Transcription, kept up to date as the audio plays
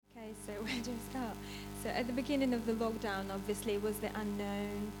where do I start? So at the beginning of the lockdown, obviously, it was the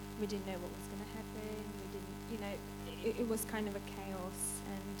unknown. We didn't know what was going to happen. We didn't, it was kind of a chaos,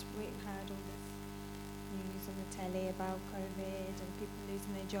 and we heard all this news on the telly about COVID and people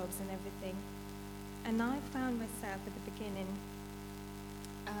losing their jobs and everything. And I found myself at the beginning,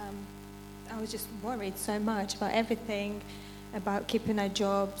 I was just worried so much about everything, about keeping our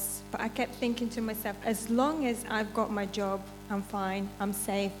jobs. But I kept thinking to myself, as long as I've got my job, I'm fine, I'm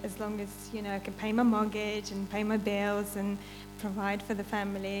safe. As long as, I can pay my mortgage and pay my bills and provide for the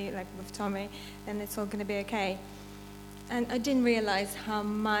family, like with Tommy, then it's all going to be okay. And I didn't realize how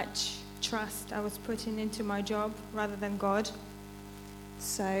much trust I was putting into my job rather than God.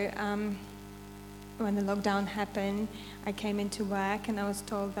 So when the lockdown happened, I came into work and I was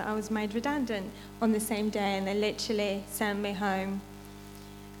told that I was made redundant on the same day, and they literally sent me home.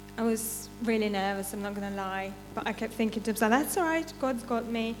 I was really nervous, I'm not going to lie, but I kept thinking to myself, that's all right, God's got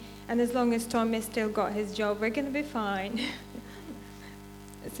me, and as long as Tommy still got his job, we're going to be fine.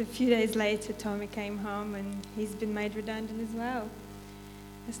 So a few days later, Tommy came home and he's been made redundant as well.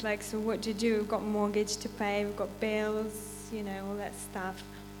 It's like, so what do you do? We've got mortgage to pay, we've got bills, all that stuff.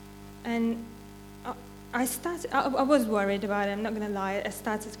 And I was worried about it, I'm not going to lie. I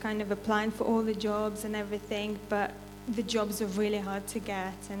started kind of applying for all the jobs and everything, but the jobs are really hard to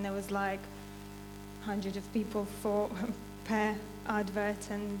get, and there was like hundreds of people per advert,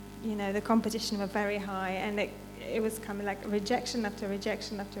 and the competition was very high, and it was coming like rejection after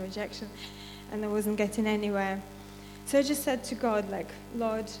rejection after rejection, and I wasn't getting anywhere. So I just said to God, like,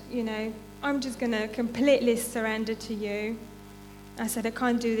 Lord, I'm just going to completely surrender to you. I said, I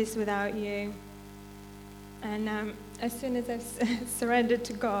can't do this without you. And as soon as I surrendered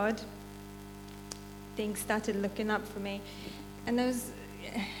to God, things started looking up for me. And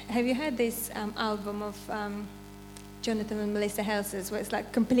have you heard this album of Jonathan and Melissa Helser's, where it's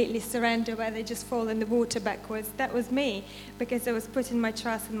like completely surrender, where they just fall in the water backwards? That was me, because I was putting my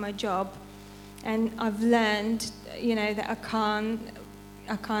trust in my job. And I've learned, that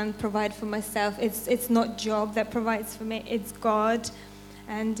I can't provide for myself. It's not job that provides for me, it's God.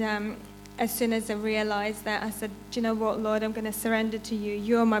 And as soon as I realized that, I said, do you know what, Lord, I'm going to surrender to you.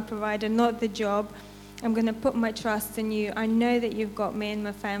 You're my provider, not the job. I'm going to put my trust in you. I know that you've got me and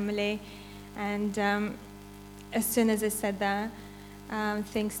my family. And as soon as I said that,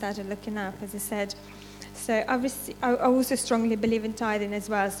 things started looking up, as I said. So I also strongly believe in tithing as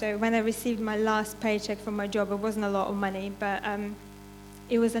well. So when I received my last paycheck from my job, it wasn't a lot of money, but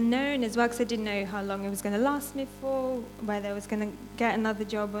it was unknown as well, because I didn't know how long it was going to last me for, whether I was going to get another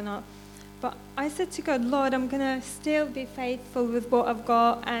job or not. But I said to God, Lord, I'm going to still be faithful with what I've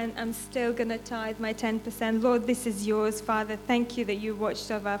got, and I'm still going to tithe my 10%. Lord, this is yours, Father. Thank you that you watched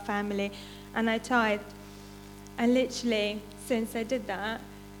over our family. And I tithed. And literally, since I did that,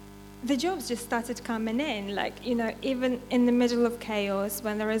 the jobs just started coming in. Like, even in the middle of chaos,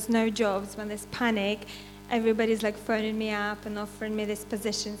 when there is no jobs, when there's panic, everybody's like phoning me up and offering me this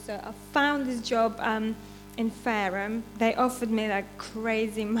position. So I found this job in Fareham. They offered me like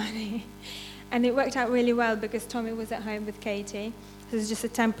crazy money, and it worked out really well because Tommy was at home with Katie. It was just a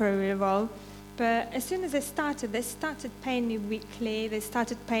temporary role, but as soon as they started paying me weekly. They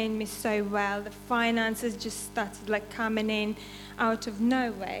started paying me so well. The finances just started like coming in out of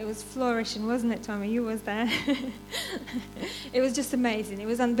nowhere. It was flourishing, wasn't it, Tommy? You was there. It was just amazing. It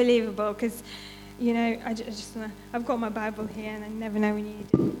was unbelievable because I've got my Bible here and I never know when you need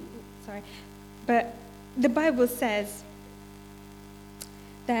it. Sorry, but the Bible says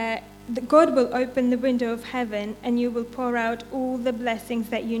that God will open the window of heaven and you will pour out all the blessings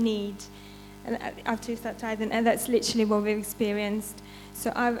that you need. And after you start tithing, and that's literally what we've experienced.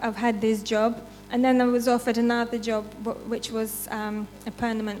 So I've had this job, and then I was offered another job, which was a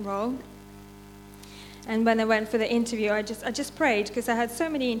permanent role. And when I went for the interview, I just prayed, because I had so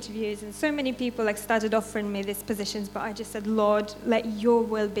many interviews and so many people started offering me these positions, but I just said, Lord, let your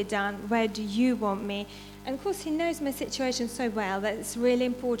will be done. Where do you want me? And of course, he knows my situation so well that it's really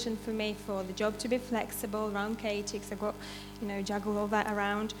important for me for the job to be flexible around Katie, because I've got, juggle all that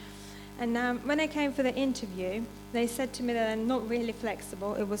around. And when I came for the interview, they said to me that I'm not really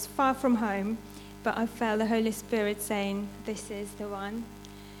flexible. It was far from home, but I felt the Holy Spirit saying, this is the one.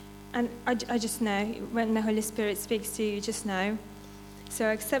 And I just know, when the Holy Spirit speaks to you, you just know. So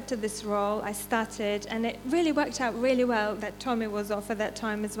I accepted this role, I started, and it really worked out really well that Tommy was off at that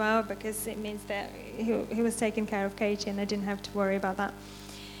time as well, because it means that he was taking care of Katie and I didn't have to worry about that.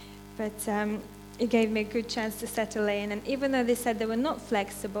 But it gave me a good chance to settle in, and even though they said they were not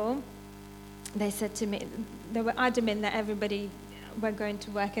flexible, they said to me, they were adamant that everybody were going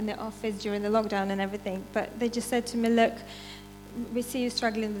to work in the office during the lockdown and everything, but they just said to me, look, we see you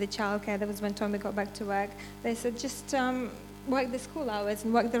struggling with the childcare. That was when Tommy got back to work. They said, just work the school hours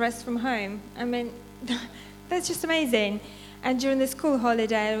and work the rest from home. I mean, that's just amazing. And during the school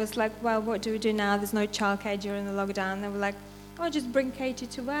holiday, I was like, well, what do we do now? There's no childcare during the lockdown. They were like, oh, just bring Katie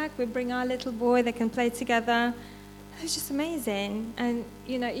to work. We bring our little boy. They can play together. It's just amazing. And,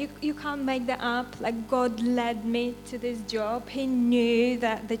 you know, you can't make that up. Like, God led me to this job. He knew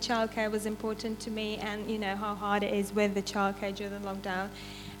that the childcare was important to me and, you know, how hard it is with the childcare during the lockdown.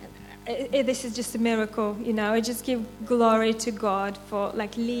 This is just a miracle, you know. I just give glory to God for,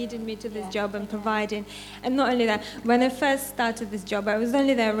 like, leading me to this job and providing. And not only that, when I first started this job, I was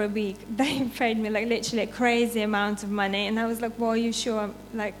only there a week. They paid me, like, literally a crazy amount of money. And I was like, well, are you sure?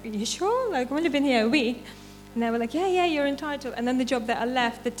 Like, are you sure? Like, I've only been here a week. And they were like, yeah, you're entitled. And then the job that I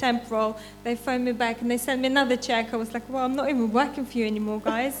left, the temp role, they phoned me back and they sent me another check. I was like, well, I'm not even working for you anymore,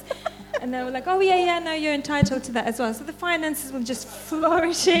 guys. And they were like, oh, yeah, no, you're entitled to that as well. So the finances were just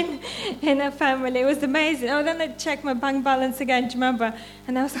flourishing in our family. It was amazing. Oh, then they checked my bank balance again, do you remember?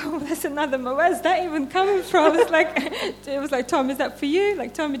 And I was like, oh, that's another one. Where's that even coming from? It was like, Tom, is that for you?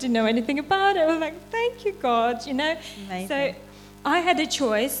 Like, Tom, didn't know anything about it. I was like, thank you, God, you know? Amazing. So I had a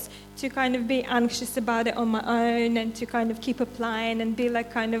choice to kind of be anxious about it on my own and to kind of keep applying and be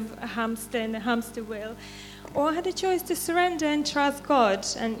like kind of a hamster in a hamster wheel. Or I had a choice to surrender and trust God.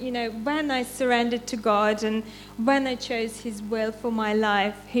 And, you know, when I surrendered to God and when I chose His will for my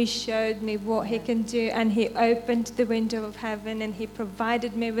life, He showed me what He can do. And He opened the window of heaven and He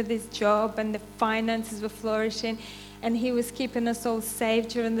provided me with this job and the finances were flourishing. And He was keeping us all safe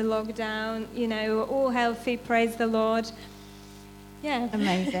during the lockdown. You know, we were all healthy, praise the Lord. Yeah.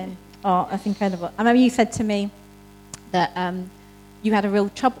 Amazing. Oh, that's incredible. I remember you said to me that you had a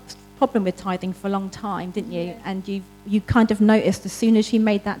real problem with tithing for a long time, didn't you? Yeah. And you kind of noticed as soon as you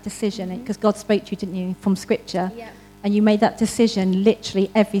made that decision, because God spoke to you, didn't you, from Scripture? Yeah. And you made that decision,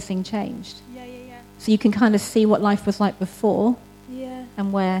 literally everything changed. Yeah. So you can kind of see what life was like before Yeah.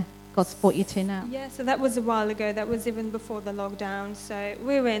 and where God's brought you to now. Yeah, so that was a while ago. That was even before the lockdown. So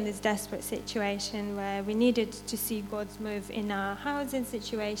we were in this desperate situation where we needed to see God's move in our housing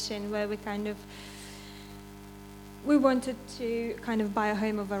situation, where we wanted to kind of buy a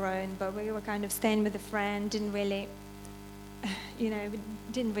home of our own, but we were kind of staying with a friend, didn't really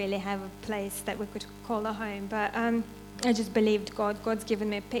have a place that we could call a home. But I just believed God's given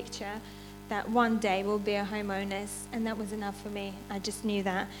me a picture that one day we'll be a homeowners, and that was enough for me. I just knew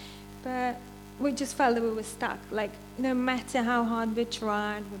that. But we just felt that we were stuck. Like, no matter how hard we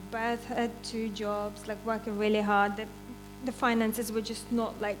tried, we both had 2 jobs, like working really hard. The finances were just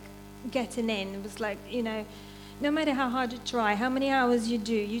not like getting in. It was like, you know, no matter how hard you try, how many hours you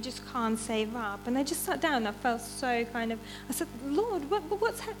do, you just can't save up. And I just sat down. I felt so I said, Lord,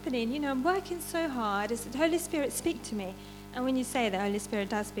 what's happening? You know, I'm working so hard. I said, Holy Spirit, speak to me. And when you say that, Holy Spirit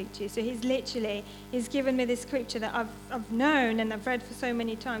does speak to you. So He's given me this scripture that I've known and I've read for so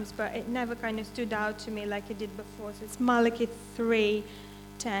many times, but it never kind of stood out to me like it did before. So it's Malachi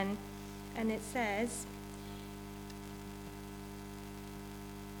 3:10. And it says,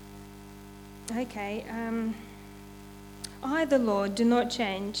 I, the Lord, do not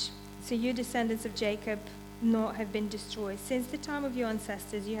change. So you descendants of Jacob not have been destroyed. Since the time of your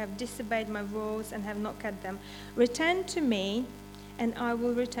ancestors, you have disobeyed my rules and have not kept them. Return to me, and I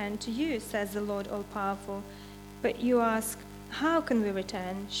will return to you, says the Lord all-powerful. But you ask, how can we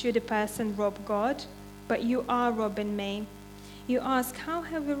return? Should a person rob God? But you are robbing me. You ask, how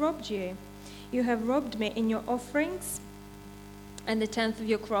have we robbed you? You have robbed me in your offerings and the 10th of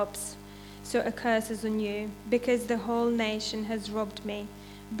your crops. So a curse is on you, because the whole nation has robbed me.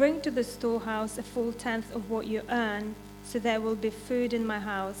 Bring to the storehouse a full 10th of what you earn, so there will be food in my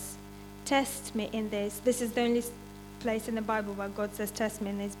house. Test me in this. This is the only place in the Bible where God says, test me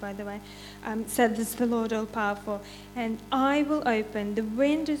in this, by the way. Said this the Lord all-powerful. And I will open the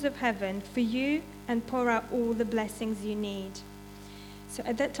windows of heaven for you and pour out all the blessings you need. So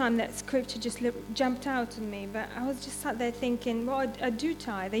at that time, that scripture just jumped out on me. But I was just sat there thinking, well, I do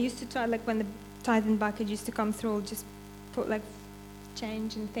tithe. I used to tithe, like when the tithing bucket used to come through, I'll just put like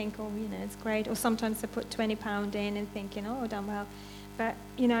change and think, oh, you know, it's great. Or sometimes I put £20 in and thinking, oh, done well. But,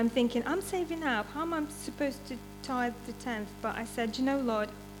 you know, I'm thinking, I'm saving up. How am I supposed to tithe the 10th? But I said, you know, Lord,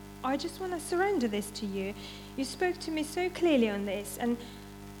 I just want to surrender this to you. You spoke to me so clearly on this. And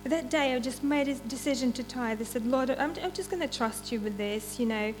that day I just made a decision to tithe. I said, Lord, I'm just going to trust you with this. You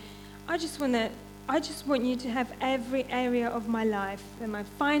know, I just want you to have every area of my life, and my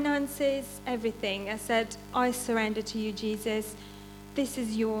finances, everything. I said, I surrender to you, Jesus. This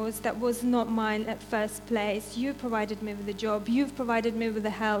is yours. That was not mine at first place. You provided me with a job. You've provided me with the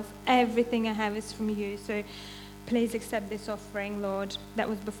health. Everything I have is from you. So please accept this offering, Lord. That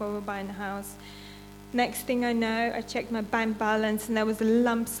was before we were buying the house. Next thing I know, I checked my bank balance, and there was a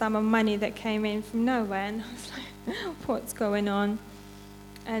lump sum of money that came in from nowhere. And I was like, what's going on?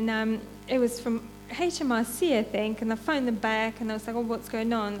 And it was from HMRC, I think, and I phoned them back, and I was like, oh, what's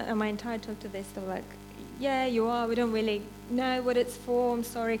going on? Am I entitled to this? They were like, yeah, you are. We don't really know what it's for. I'm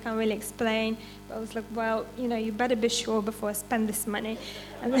sorry, can't really explain. But I was like, well, you better be sure before I spend this money.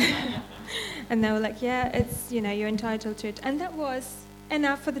 And they were like, yeah, it's, you're entitled to it. And that was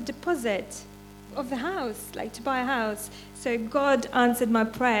enough for the deposit of the house, like to buy a house. So God answered my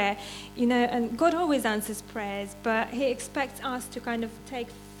prayer, and God always answers prayers, but he expects us to kind of take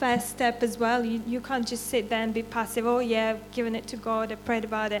first step as well. You can't just sit there and be passive. Oh yeah, I've given it to God, I prayed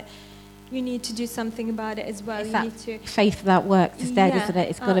about it. You need to do something about it as well. It's you that need to faith without works is dead, isn't it?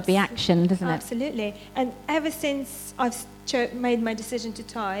 It's got to be action, doesn't it? Absolutely. And ever since I've made my decision to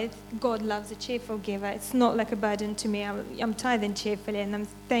tithe, God loves a cheerful giver. It's not like a burden to me. I'm tithing cheerfully, and I'm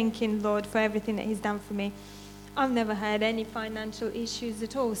thanking Lord for everything that he's done for me. I've never had any financial issues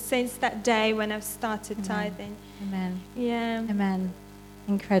at all since that day when I've started tithing. Amen. Yeah. Amen.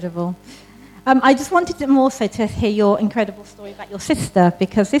 Incredible. I just wanted to also to hear your incredible story about your sister,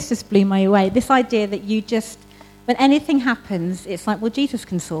 because this just blew me away. This idea that you just, when anything happens, it's like, well, Jesus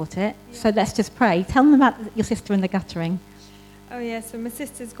can sort it, so let's just pray. Tell them about your sister in the guttering. Oh, yeah, so my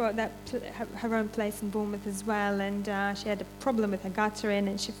sister's got her own place in Bournemouth as well, and she had a problem with her guttering,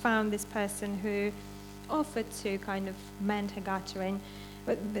 and she found this person who offered to kind of mend her guttering,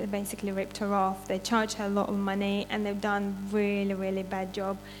 but they basically ripped her off. They charged her a lot of money, and they've done really, really bad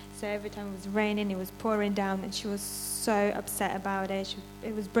job. So every time it was raining, it was pouring down, and she was so upset about it.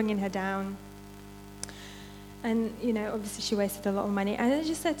 It was bringing her down. And, obviously she wasted a lot of money. And I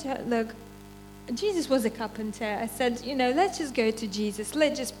just said to her, look, Jesus was a carpenter. I said, let's just go to Jesus.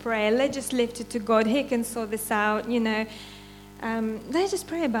 Let's just pray. Let's just lift it to God. He can sort this out, Let's just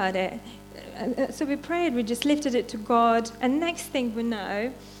pray about it. So we prayed. We just lifted it to God. And next thing we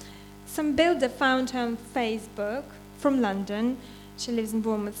know, some builder found her on Facebook from London. She lives in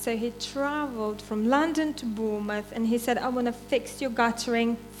Bournemouth. So he traveled from London to Bournemouth, and he said, I want to fix your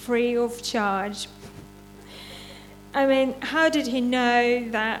guttering free of charge. I mean, how did he know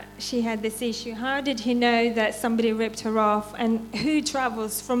that she had this issue? How did he know that somebody ripped her off? And who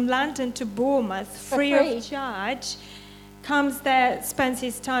travels from London to Bournemouth free of charge, comes there, spends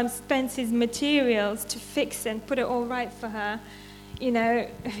his time, spends his materials to fix and put it all right for her?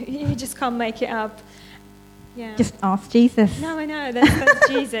 You just can't make it up. Yeah. Just ask Jesus. No, I know. That's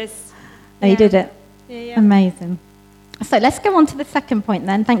Jesus. No, you did it. Yeah. Amazing. So let's go on to the second point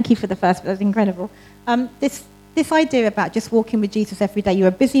then. Thank you for the first, but that was incredible. This idea about just walking with Jesus every day. You're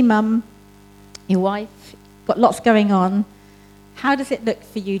a busy mum, your wife, got lots going on. How does it look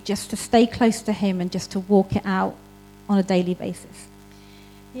for you just to stay close to him and just to walk it out on a daily basis?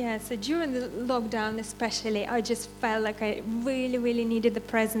 Yeah, so during the lockdown especially, I just felt like I really, really needed the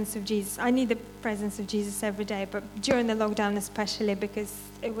presence of Jesus. I need the presence of Jesus every day, but during the lockdown especially, because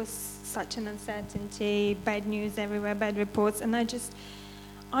it was such an uncertainty, bad news everywhere, bad reports, and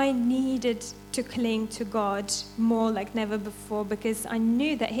I needed to cling to God more like never before, because I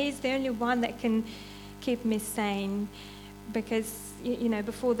knew that he's the only one that can keep me sane. Because,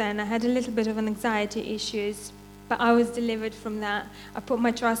 before then I had a little bit of an anxiety issues, but I was delivered from that. I put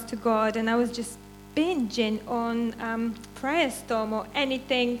my trust to God, and I was just binging on Prayer Storm or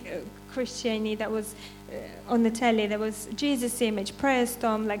anything Christianity that was on the telly. There was Jesus Image, Prayer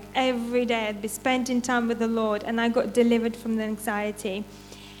Storm, like every day I'd be spending time with the Lord, and I got delivered from the anxiety.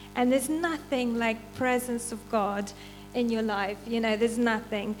 And there's nothing like presence of God in your life. There's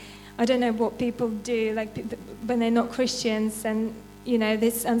nothing. I don't know what people do, like when they're not Christians, and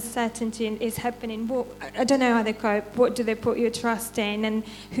this uncertainty is happening. I don't know how they cope. What do they put your trust in? And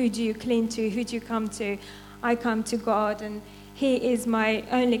who do you cling to? Who do you come to? I come to God, and he is my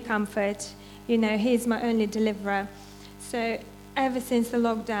only comfort. He is my only deliverer. So ever since the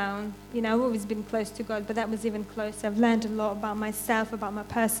lockdown, I've always been close to God, but that was even closer. I've learned a lot about myself, about my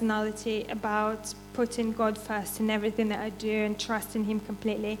personality, about putting God first in everything that I do and trusting him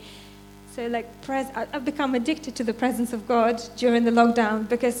completely. So I've become addicted to the presence of God during the lockdown,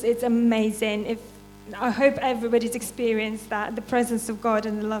 because it's amazing. I hope everybody's experienced that, the presence of God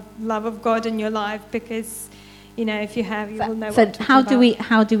and the love of God in your life, because, if you have, you will know what I'm talking about.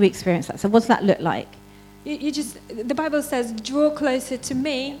 How do we experience that? So what does that look like? The Bible says, draw closer to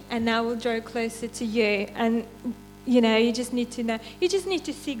me, and I will draw closer to you. And, you just need to know. You just need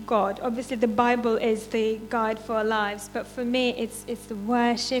to see God. Obviously, the Bible is the guide for our lives. But for me, it's the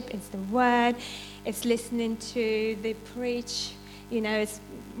worship, it's the word, it's listening to the preach, it's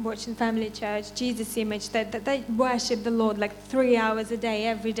watching Family Church, Jesus Image, that they worship the Lord like 3 hours a day,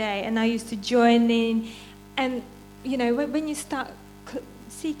 every day. And I used to join in. And, when you start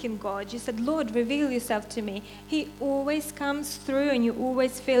seeking God, you said, Lord, reveal yourself to me. He always comes through, and you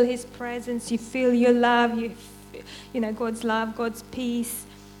always feel his presence. You feel your love, God's love, God's peace.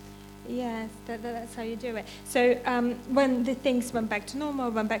 Yes, that's how you do it. So when the things went back to normal,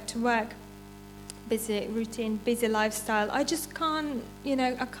 went back to work, busy routine, busy lifestyle, I just can't,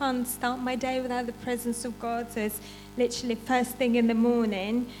 I can't start my day without the presence of God. So it's literally first thing in the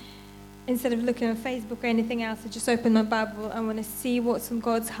morning. Instead of looking on Facebook or anything else, I just open my Bible. I want to see what's on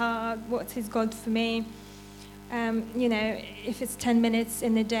God's heart, what's his God for me. If it's 10 minutes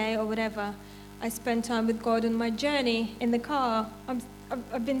in the day or whatever, I spend time with God on my journey in the car.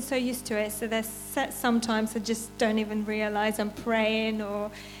 I've been so used to it, so there's sometimes I just don't even realize I'm praying,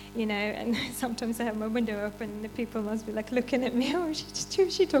 or, and sometimes I have my window open and the people must be like looking at me, who's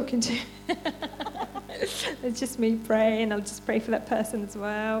she talking to? It's just me praying. I'll just pray for that person as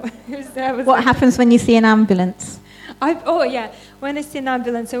well. What happens when you see an ambulance? When I see an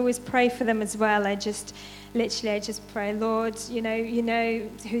ambulance, I always pray for them as well. I just pray, Lord, you know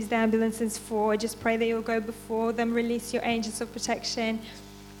who's the ambulance is for. I just pray that you'll go before them, release your angels of protection.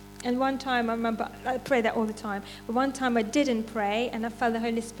 And one time, I remember, I pray that all the time, but one time I didn't pray, and I felt the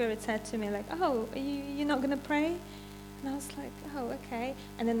Holy Spirit said to me, like, oh, you're not going to pray? And I was like, oh, okay.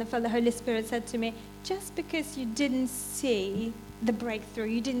 And then I felt the Holy Spirit said to me, just because you didn't see the breakthrough,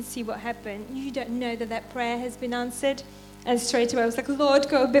 you didn't see what happened, you don't know that prayer has been answered. And straight away I was like, Lord,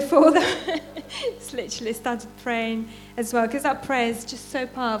 go before them. Just literally started praying as well, because that prayer is just so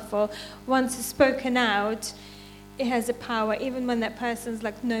powerful. Once it's spoken out, it has a power. Even when that person's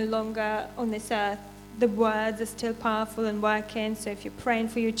like no longer on this earth, the words are still powerful and working. So if you're praying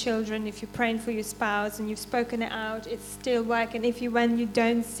for your children, if you're praying for your spouse and you've spoken it out, it's still working. When you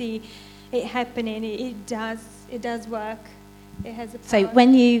don't see it happening, it does work. It has a power. So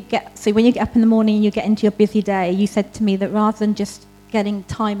when you get up in the morning and you get into your busy day, you said to me that rather than just getting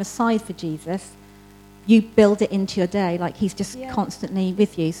time aside for Jesus, you build it into your day, like he's just constantly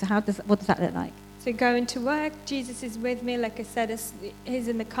with you. So what does that look like? So going to work, Jesus is with me. Like I said, he's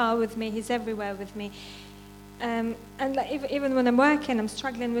in the car with me. He's everywhere with me. And even when I'm working, I'm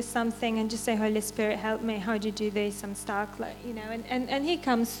struggling with something, and just say, Holy Spirit, help me. How do you do this? I'm stuck. And he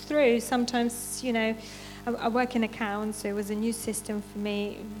comes through. Sometimes, I work in accounts, so it was a new system for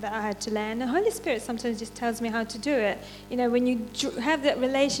me that I had to learn. The Holy Spirit sometimes just tells me how to do it. When you have that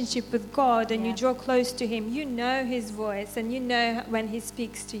relationship with God and you draw close to him, you know his voice and you know when he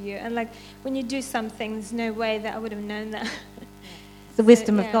speaks to you. And when you do something, there's no way that I would have known that. It's the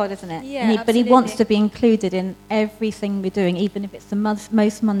wisdom of God, isn't it? Yeah, but he wants to be included in everything we're doing, even if it's the most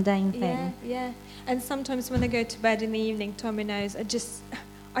mundane thing. Yeah. And sometimes when I go to bed in the evening, Tommy knows, I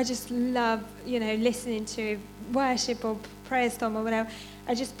just love, listening to worship or prayer storm or whatever.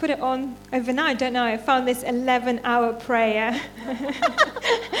 I just put it on overnight, don't know. I found this 11-hour prayer.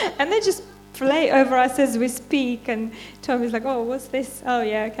 And they just play over us as we speak. And Tommy's like, oh, what's this? Oh,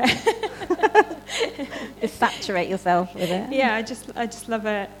 yeah, okay. Just saturate yourself with it. Yeah, I just love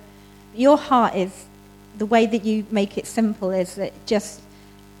it. Your heart is, the way that you make it simple is that just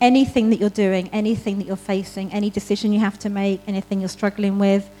anything that you're doing, anything that you're facing, any decision you have to make, anything you're struggling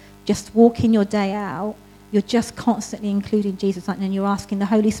with, just walking your day out, you're just constantly including Jesus, and you're asking the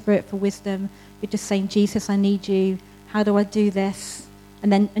Holy Spirit for wisdom. You're just saying, Jesus, I need you. How do I do this?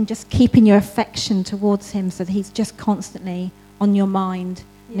 And just keeping your affection towards him so that he's just constantly on your mind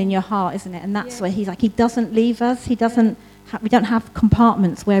and in your heart, isn't it? And that's where he's like, he doesn't leave us. We don't have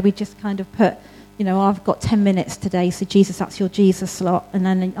compartments where we just kind of put, I've got 10 minutes today, so Jesus, that's your Jesus slot, and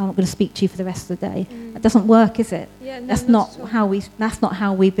then I'm not going to speak to you for the rest of the day. That doesn't work, is it? Yeah, no, that's not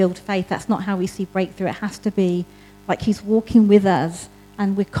how we build faith. That's not how we see breakthrough. It has to be like he's walking with us,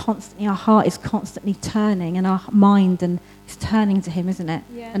 and our heart is constantly turning, and our mind and is turning to him, isn't it?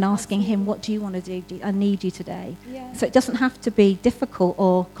 Yeah, and asking absolutely. him, what do you want to do? I need you today. Yeah. So it doesn't have to be difficult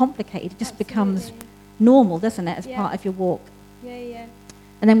or complicated. It just becomes normal, doesn't it, as part of your walk? Yeah.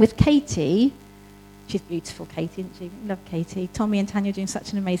 And then with Katie, she's beautiful, Katie, isn't she? Love Katie. Tommy and Tanya are doing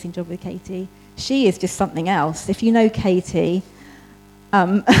such an amazing job with Katie. She is just something else. If you know Katie,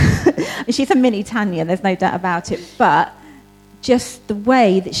 she's a mini Tanya, there's no doubt about it. But just the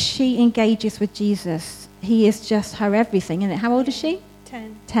way that she engages with Jesus, he is just her everything, isn't it? How old is she?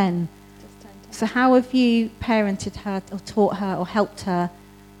 10. 10. Just 10. So how have you parented her or taught her or helped her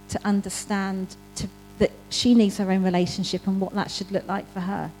to understand that she needs her own relationship and what that should look like for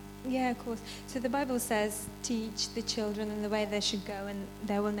her? Yeah, of course. So the Bible says, teach the children in the way they should go, and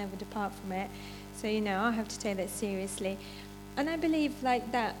they will never depart from it. So, I have to take that seriously. And I believe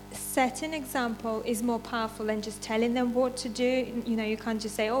like that setting example is more powerful than just telling them what to do. You know, you can't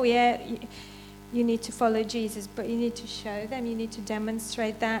just say, oh yeah, you need to follow Jesus, but you need to show them, you need to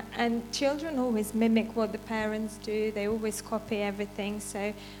demonstrate that. And children always mimic what the parents do. They always copy everything.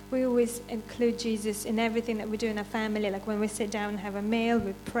 So we always include Jesus in everything that we do in our family. Like when we sit down and have a meal,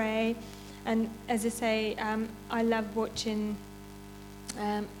 we pray. And as I say, I love watching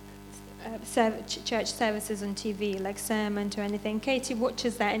church services on TV, like sermon or anything. Katie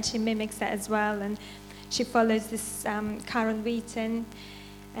watches that and she mimics that as well. And she follows this Karen Wheaton.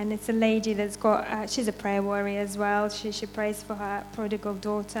 And it's a lady that's got, she's a prayer warrior as well. She prays for her prodigal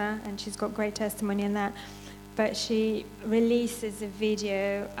daughter, and she's got great testimony in that. But she releases a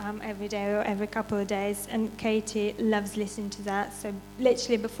video every day or every couple of days, and Katie loves listening to that. So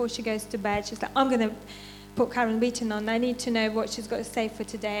literally before she goes to bed, she's like, I'm going to put Karen Wheaton on. I need to know what she's got to say for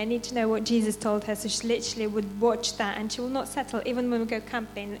today. I need to know what Jesus told her. So she literally would watch that, and she will not settle, even when we go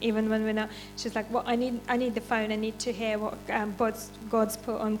camping, even when we're not. She's like, well, I need the phone. I need to hear what God's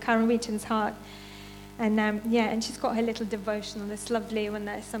put on Karen Wheaton's heart. And and she's got her little devotional. It's lovely when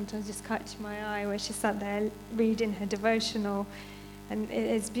that sometimes just catch my eye, where she sat there reading her devotional. And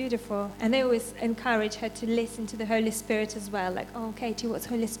it's beautiful. And they always encourage her to listen to the Holy Spirit as well. Like, oh, Katie, what's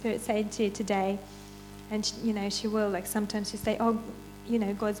Holy Spirit saying to you today? And, she will, like, sometimes she say, oh,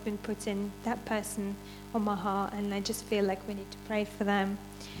 God's been putting that person on my heart, and I just feel like we need to pray for them.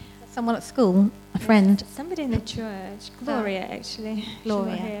 Someone at school, a friend? Somebody in the church. Gloria, actually.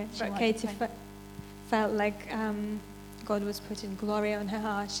 Gloria. Here. But Katie felt like God was putting Gloria on her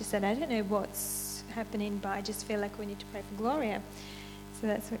heart. She said, I don't know what's happening, but I just feel like we need to pray for Gloria. So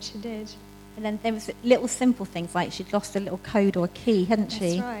that's what she did. And then there was little simple things, like she'd lost a little code or a key, hadn't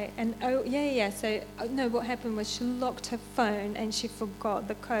she? That's right. And So what happened was she locked her phone and she forgot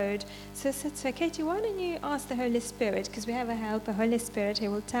the code. So I said to her, Katie, why don't you ask the Holy Spirit? Because we have a helper, Holy Spirit, he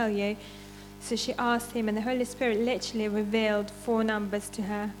will tell you. So she asked him, and the Holy Spirit literally revealed 4 numbers to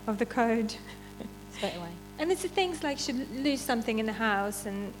her of the code. Straight away. And it's the things like she'd lose something in the house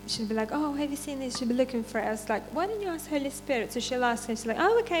and she'd be like, oh, have you seen this? She'd be looking for it. I was like, why don't you ask Holy Spirit? So she'll ask her. She's like,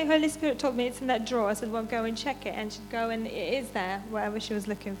 oh, okay, Holy Spirit told me it's in that drawer. I said, well, go and check it. And she'd go and it is there, whatever she was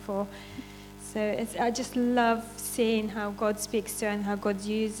looking for. So I just love seeing how God speaks to her and how God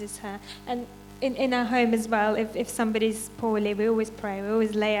uses her. And in our home as well, if somebody's poorly, we always pray. We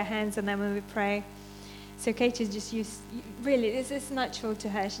always lay our hands on them when we pray. So Katie's just really, it's natural to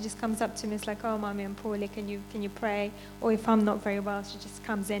her. She just comes up to me, it's like, oh, Mommy, I'm poorly, can you pray? Or if I'm not very well, she just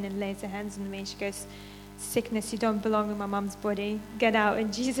comes in and lays her hands on me. She goes, sickness, you don't belong in my mum's body. Get out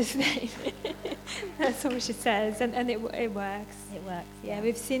in Jesus' name. That's what she says, and it works. It works. Yeah,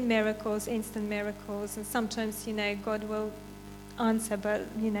 we've seen miracles, instant miracles, and sometimes, God will answer, but,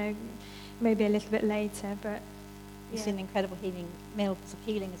 maybe a little bit later, but... You've seen incredible healing, miracles of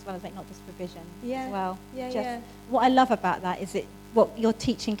healing as well as not just provision as well. Yeah. What I love about that is what you're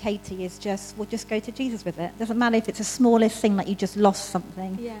teaching Katie is just go to Jesus with it. Doesn't matter if it's the smallest thing, like you just lost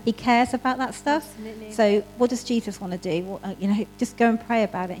something. Yeah. He cares about that stuff. Absolutely. So what does Jesus want to do? Just go and pray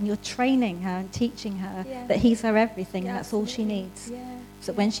about it, and you're training her and teaching her that he's her everything, and that's all she needs. Yeah.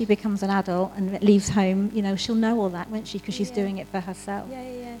 So when she becomes an adult and leaves home, she'll know all that, won't she? Because she's doing it for herself.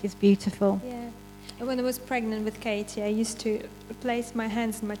 Yeah. It's beautiful. Yeah. When I was pregnant with Katie, I used to place my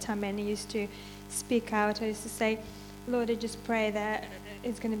hands on my tummy and I used to speak out. I used to say, Lord, I just pray that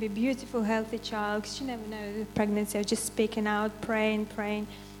it's going to be a beautiful, healthy child, because you never know the pregnancy. I was just speaking out, praying.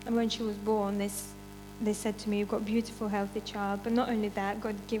 And when she was born, they said to me, you've got a beautiful, healthy child. But not only that,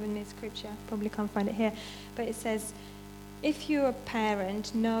 God had given me scripture. I probably can't find it here. But it says, if you're a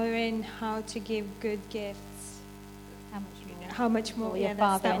parent, knowing how to give good gifts, how much more? Yeah,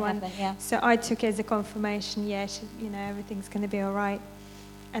 that's that one. Heaven, So I took it as a confirmation. Everything's going to be all right.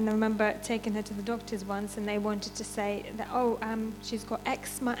 And I remember taking her to the doctors once, and they wanted to say that, she's got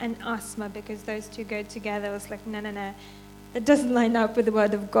eczema and asthma because those two go together. I was like, no. That doesn't line up with the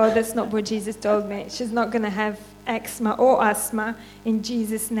word of God. That's not what Jesus told me. She's not going to have eczema or asthma in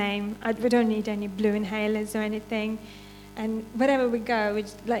Jesus' name. We don't need any blue inhalers or anything. And wherever we go,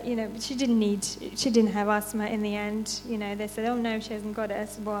 she didn't have asthma in the end. They said, oh no, she hasn't got it. I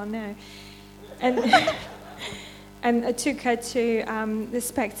said, well, no. And and I took her to the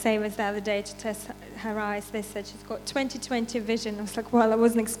Specsavers the other day to test her eyes. They said she's got 20/20 vision. I was like, well, I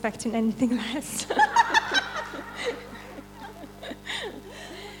wasn't expecting anything less.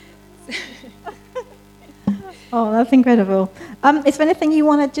 Oh, that's incredible. Is there anything you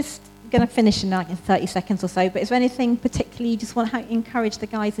want to just... going to finish in 30 seconds or so, but is there anything particularly you just want to encourage the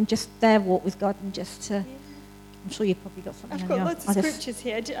guys in just their walk with God and just to I'm sure you've probably got something I've on got your... lots of scriptures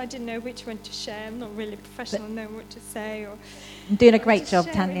here. I didn't know which one to share. I'm not really professional, knowing what to say. Or I'm doing a great just job,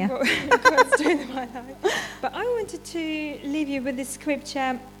 sharing Tanya. what God's doing in my life. But I wanted to leave you with this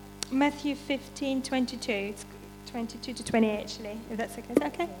scripture, Matthew 15:22. It's 22 to 20, actually, if that's okay. Is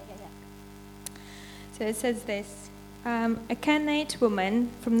that okay? So it says this. A Canaanite woman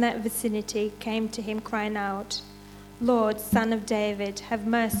from that vicinity came to him crying out, "Lord, Son of David, have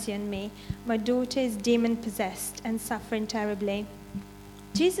mercy on me. My daughter is demon-possessed and suffering terribly."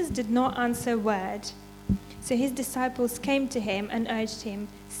 Jesus did not answer a word. So his disciples came to him and urged him,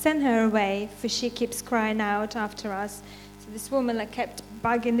 "Send her away, for she keeps crying out after us." So this woman kept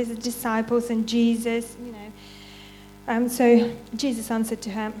bugging his disciples and Jesus, So Jesus answered to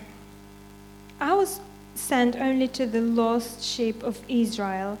her, "I was sent only to the lost sheep of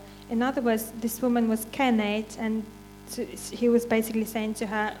Israel." In other words, this woman was Canaanite, and so he was basically saying to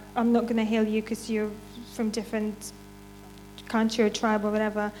her, "I'm not going to heal you because you're from different country or tribe or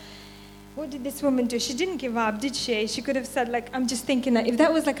whatever." What did this woman do? She didn't give up, did she? She could have said, I'm just thinking that if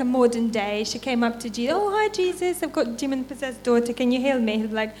that was a modern day, she came up to Jesus, "Oh, hi, Jesus, I've got a demon-possessed daughter. Can you heal me?"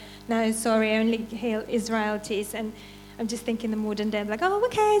 He'd be like, "No, sorry, I only heal Israelites." And I'm just thinking the modern day, I'm like, "Oh,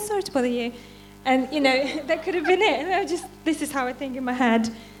 okay, sorry to bother you." And, that could have been it. And this is how I think in my head.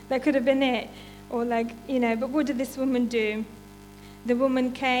 That could have been it. Or but what did this woman do? The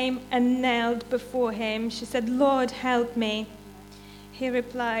woman came and knelt before him. She said, "Lord, help me." He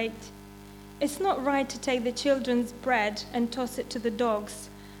replied, "It's not right to take the children's bread and toss it to the dogs."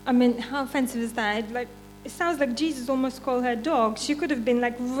 I mean, how offensive is that? It sounds like Jesus almost called her dog. She could have been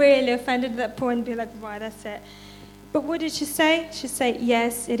really offended at that point and be like, "Right, that's it." But what did she say? She said,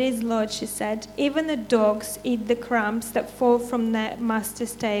 "Yes, it is, Lord," she said. "Even the dogs eat the crumbs that fall from their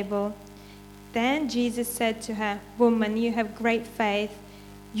master's table." Then Jesus said to her, "Woman, you have great faith.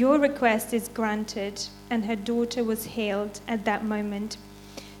 Your request is granted." And her daughter was healed at that moment.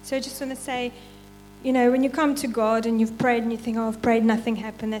 So I just want to say, when you come to God and you've prayed and you think, "Oh, I've prayed, nothing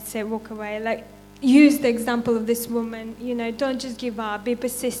happened, that's it, walk away." Use the example of this woman. Don't just give up, be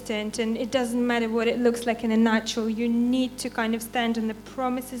persistent. And it doesn't matter what it looks like in the natural. You need to kind of stand on the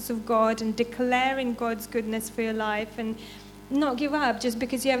promises of God and declaring God's goodness for your life and not give up just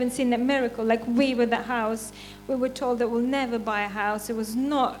because you haven't seen that miracle. We with that house, we were told that we'll never buy a house. It was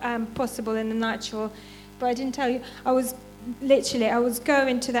not possible in the natural. But I didn't tell you, I was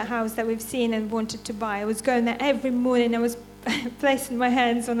going to that house that we've seen and wanted to buy. I was going there every morning. I was placing my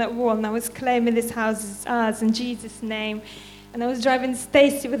hands on that wall and I was claiming this house is ours in Jesus' name. And I was driving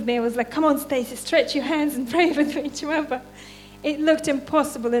Stacey with me. I was like, "Come on, Stacey, stretch your hands and pray with me," to whoever. It looked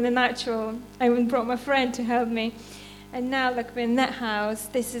impossible in the natural. I even brought my friend to help me. And now, we're in that house,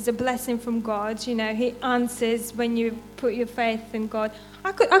 this is a blessing from God. He answers when you put your faith in God.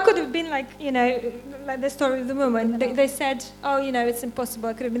 I could have been like the story of the woman. They said, "Oh, it's impossible."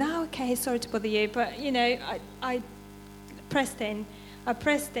 I could have been, "Oh, okay, sorry to bother you." But, I pressed in. I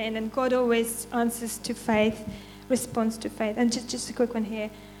pressed in, and God always answers to faith, responds to faith. And just a quick one here,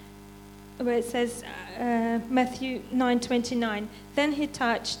 where it says, Matthew 9:29, "Then he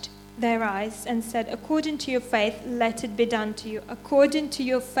touched their eyes and said, 'According to your faith, let it be done to you.'" According to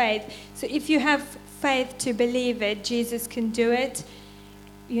your faith. So if you have faith to believe it, Jesus can do it.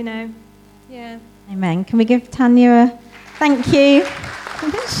 Yeah. Amen. Can we give Tanya a thank you?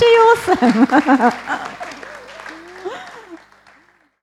 Isn't she awesome?